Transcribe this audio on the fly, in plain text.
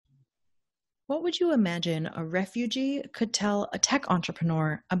What would you imagine a refugee could tell a tech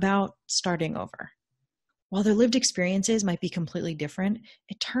entrepreneur about starting over? While their lived experiences might be completely different,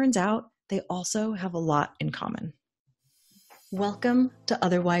 it turns out they also have a lot in common. Welcome to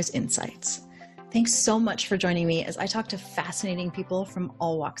OtherWise Insights. Thanks so much for joining me as I talk to fascinating people from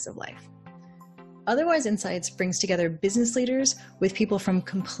all walks of life. OtherWise Insights brings together business leaders with people from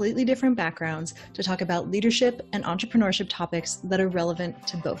completely different backgrounds to talk about leadership and entrepreneurship topics that are relevant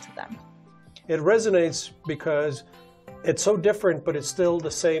to both of them. It resonates because it's so different, but it's still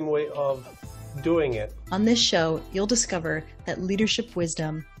the same way of doing it. On this show, you'll discover that leadership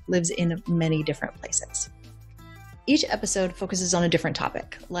wisdom lives in many different places. Each episode focuses on a different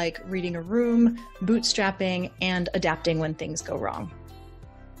topic, like reading a room, bootstrapping, and adapting when things go wrong.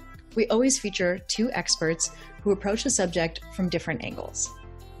 We always feature two experts who approach the subject from different angles.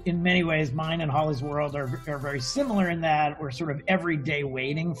 In many ways, mine and Holly's world are very similar in that we're sort of every day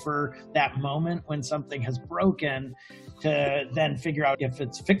waiting for that moment when something has broken to then figure out if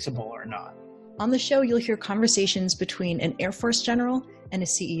it's fixable or not. On the show, you'll hear conversations between an Air Force general and a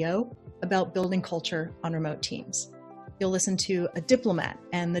CEO about building culture on remote teams. You'll listen to a diplomat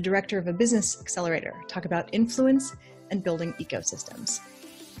and the director of a business accelerator talk about influence and building ecosystems.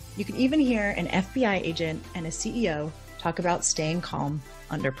 You can even hear an FBI agent and a CEO talk about staying calm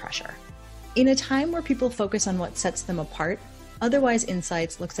under pressure. In a time where people focus on what sets them apart, OtherWise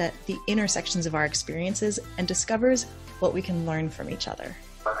Insights looks at the intersections of our experiences and discovers what we can learn from each other.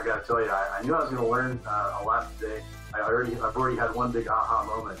 I gotta tell you, I knew I was gonna learn a lot today. I've already had one big aha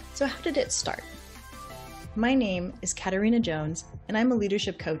moment. So how did it start? My name is Katarina Jones, and I'm a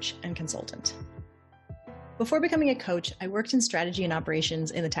leadership coach and consultant. Before becoming a coach, I worked in strategy and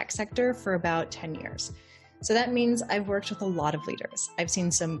operations in the tech sector for about 10 years. So that means I've worked with a lot of leaders. I've seen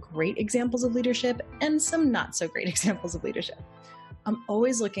some great examples of leadership and some not so great examples of leadership. I'm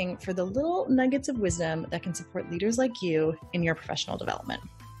always looking for the little nuggets of wisdom that can support leaders like you in your professional development.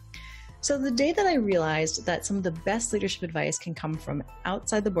 So the day that I realized that some of the best leadership advice can come from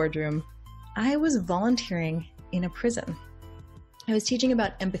outside the boardroom, I was volunteering in a prison. I was teaching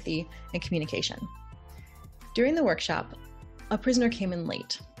about empathy and communication. During the workshop, a prisoner came in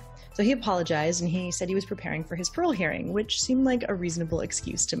late. So he apologized and he said he was preparing for his parole hearing, which seemed like a reasonable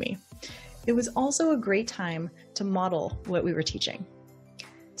excuse to me. It was also a great time to model what we were teaching.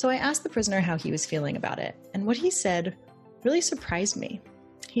 So I asked the prisoner how he was feeling about it, and what he said really surprised me.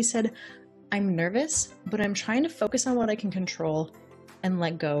 He said, "I'm nervous, but I'm trying to focus on what I can control and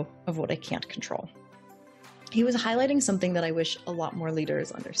let go of what I can't control." He was highlighting something that I wish a lot more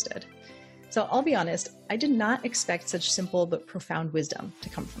leaders understood. So I'll be honest, I did not expect such simple but profound wisdom to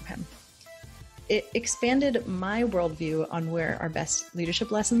come from him. It expanded my worldview on where our best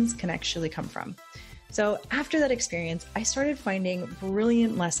leadership lessons can actually come from. So after that experience, I started finding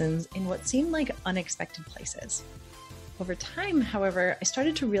brilliant lessons in what seemed like unexpected places. Over time, however, I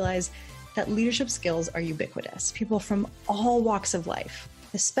started to realize that leadership skills are ubiquitous. People from all walks of life,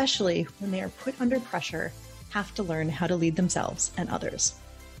 especially when they are put under pressure, have to learn how to lead themselves and others.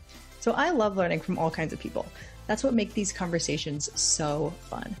 So I love learning from all kinds of people. That's what makes these conversations so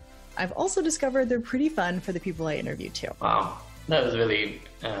fun. I've also discovered they're pretty fun for the people I interview too. Wow, that was really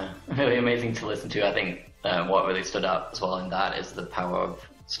amazing to listen to. I think what really stood out as well in that is the power of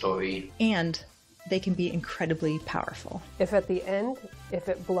story. And they can be incredibly powerful. If at the end, if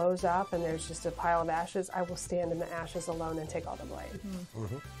it blows up and there's just a pile of ashes, I will stand in the ashes alone and take all the blame.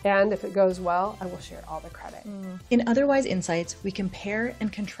 Mm-hmm. And if it goes well, I will share all the credit. In OtherWise Insights, we compare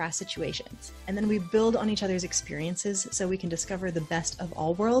and contrast situations, and then we build on each other's experiences so we can discover the best of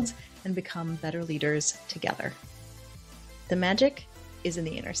all worlds and become better leaders together. The magic is in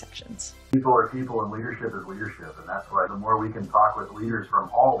the intersections. People are people and leadership is leadership, and that's why the more we can talk with leaders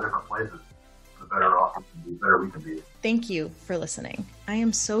from all different places, the better off we can be, better we can be. Thank you for listening. I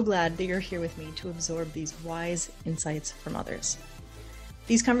am so glad that you're here with me to absorb these wise insights from others.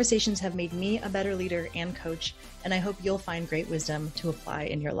 These conversations have made me a better leader and coach, and I hope you'll find great wisdom to apply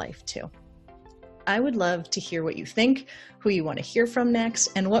in your life too. I would love to hear what you think, who you want to hear from next,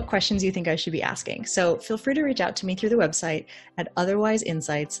 and what questions you think I should be asking. So feel free to reach out to me through the website at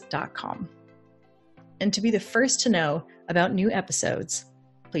otherwiseinsights.com. And to be the first to know about new episodes,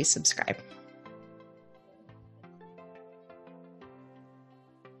 please subscribe.